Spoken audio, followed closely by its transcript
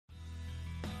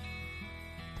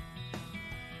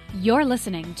You're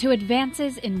listening to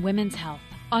Advances in Women's Health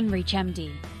on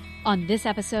ReachMD. On this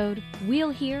episode,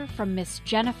 we'll hear from Miss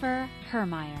Jennifer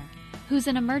Herrmeyer, who's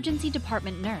an emergency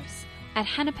department nurse at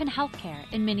Hennepin Healthcare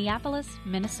in Minneapolis,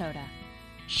 Minnesota.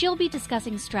 She'll be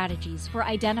discussing strategies for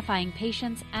identifying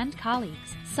patients and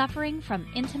colleagues suffering from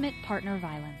intimate partner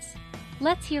violence.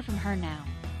 Let's hear from her now.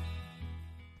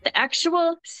 The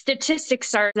actual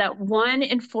statistics are that 1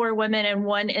 in 4 women and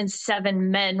 1 in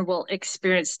 7 men will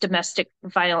experience domestic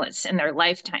violence in their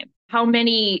lifetime. How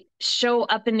many show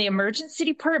up in the emergency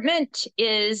department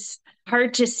is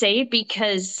hard to say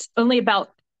because only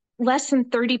about less than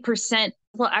 30%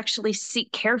 will actually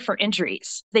seek care for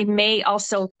injuries. They may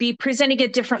also be presenting a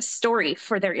different story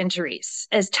for their injuries,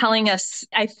 as telling us,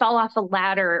 I fell off a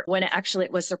ladder when actually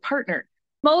it was their partner.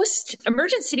 Most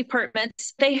emergency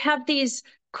departments, they have these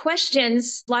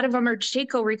questions. A lot of them are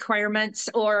JACO requirements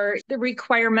or the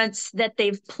requirements that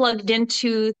they've plugged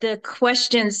into the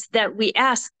questions that we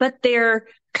ask, but they're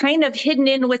kind of hidden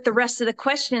in with the rest of the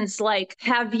questions like,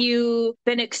 have you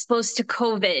been exposed to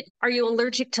COVID? Are you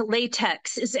allergic to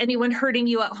latex? Is anyone hurting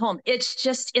you at home? It's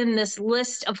just in this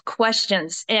list of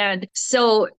questions. And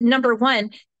so, number one,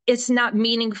 it's not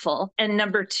meaningful. And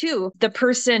number two, the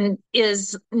person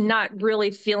is not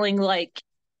really feeling like,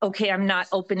 okay, I'm not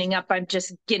opening up. I'm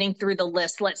just getting through the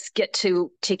list. Let's get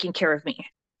to taking care of me.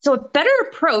 So a better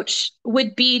approach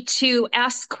would be to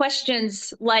ask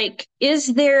questions like, is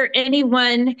there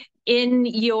anyone in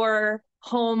your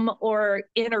home or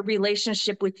in a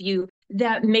relationship with you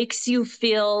that makes you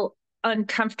feel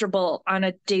uncomfortable on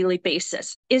a daily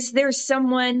basis? Is there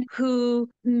someone who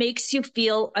makes you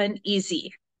feel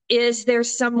uneasy? Is there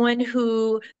someone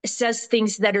who says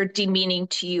things that are demeaning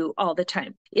to you all the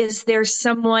time? Is there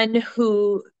someone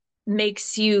who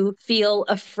makes you feel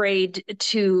afraid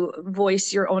to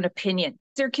voice your own opinion?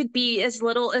 There could be as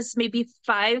little as maybe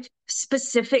 5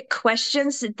 specific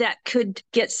questions that could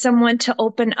get someone to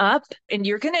open up. And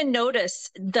you're going to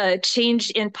notice the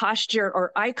change in posture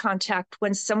or eye contact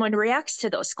when someone reacts to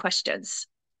those questions.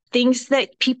 Things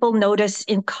that people notice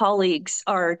in colleagues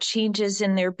are changes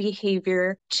in their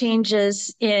behavior,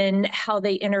 changes in how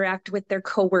they interact with their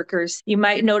coworkers. You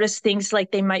might notice things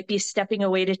like they might be stepping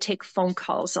away to take phone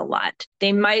calls a lot.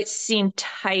 They might seem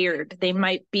tired. They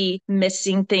might be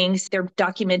missing things. Their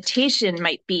documentation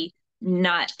might be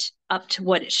not up to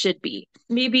what it should be.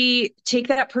 Maybe take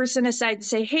that person aside and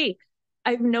say, hey,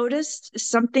 I've noticed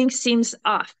something seems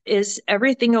off. Is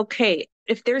everything okay?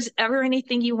 If there's ever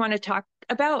anything you want to talk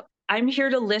about, I'm here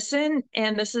to listen,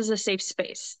 and this is a safe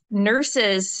space.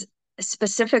 Nurses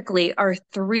specifically are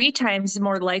 3 times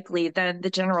more likely than the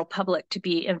general public to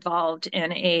be involved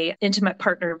in an intimate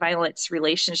partner violence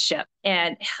relationship,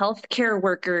 and healthcare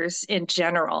workers in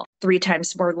general, 3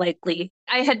 times more likely.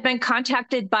 I had been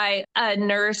contacted by a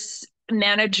nurse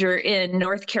manager in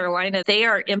North Carolina. They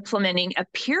are implementing a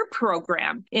peer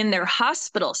program in their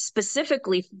hospital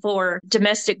specifically for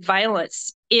domestic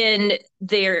violence in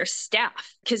their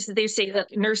staff, because they say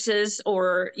that nurses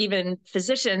or even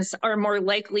physicians are more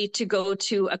likely to go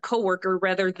to a coworker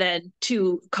rather than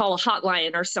to call a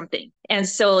hotline or something. And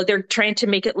so they're trying to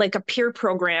make it like a peer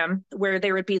program where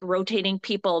there would be rotating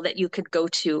people that you could go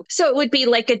to. So it would be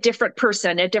like a different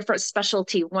person, a different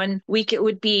specialty. One week it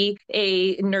would be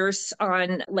a nurse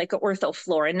on like an ortho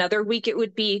floor. Another week it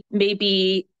would be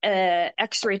maybe an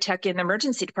X-ray tech in the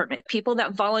emergency department, people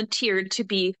that volunteered to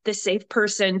be the safe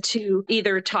person to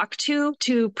either talk to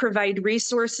provide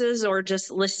resources, or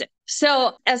just listen.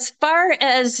 So as far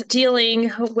as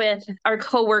dealing with our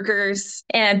coworkers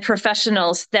and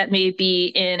professionals that may be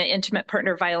in an intimate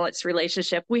partner violence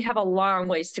relationship, we have a long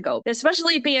ways to go.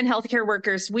 Especially being healthcare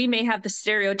workers, we may have the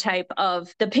stereotype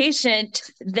of the patient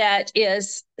that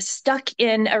is stuck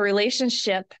in a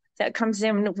relationship that comes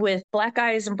in with black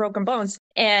eyes and broken bones.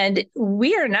 And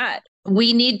we are not.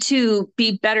 We need to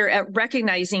be better at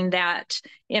recognizing that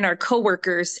in our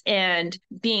coworkers and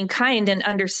being kind and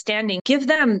understanding. Give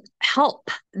them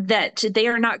help, that they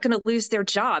are not going to lose their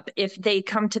job if they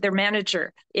come to their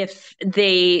manager, if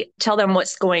they tell them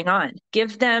what's going on.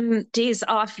 Give them days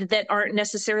off that aren't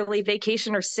necessarily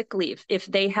vacation or sick leave if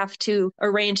they have to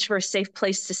arrange for a safe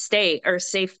place to stay or a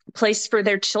safe place for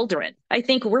their children. I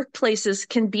think workplaces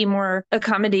can be more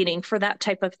accommodating for that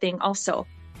type of thing also.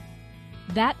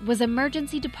 That was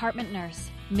emergency department nurse,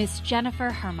 Miss Jennifer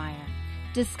Herrmeyer,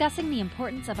 discussing the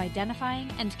importance of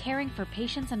identifying and caring for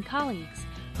patients and colleagues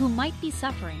who might be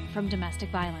suffering from domestic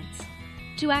violence.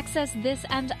 To access this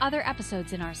and other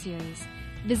episodes in our series,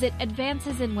 visit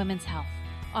Advances in Women's Health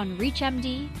on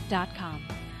ReachMD.com,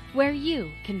 where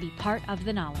you can be part of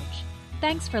the knowledge.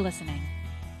 Thanks for listening.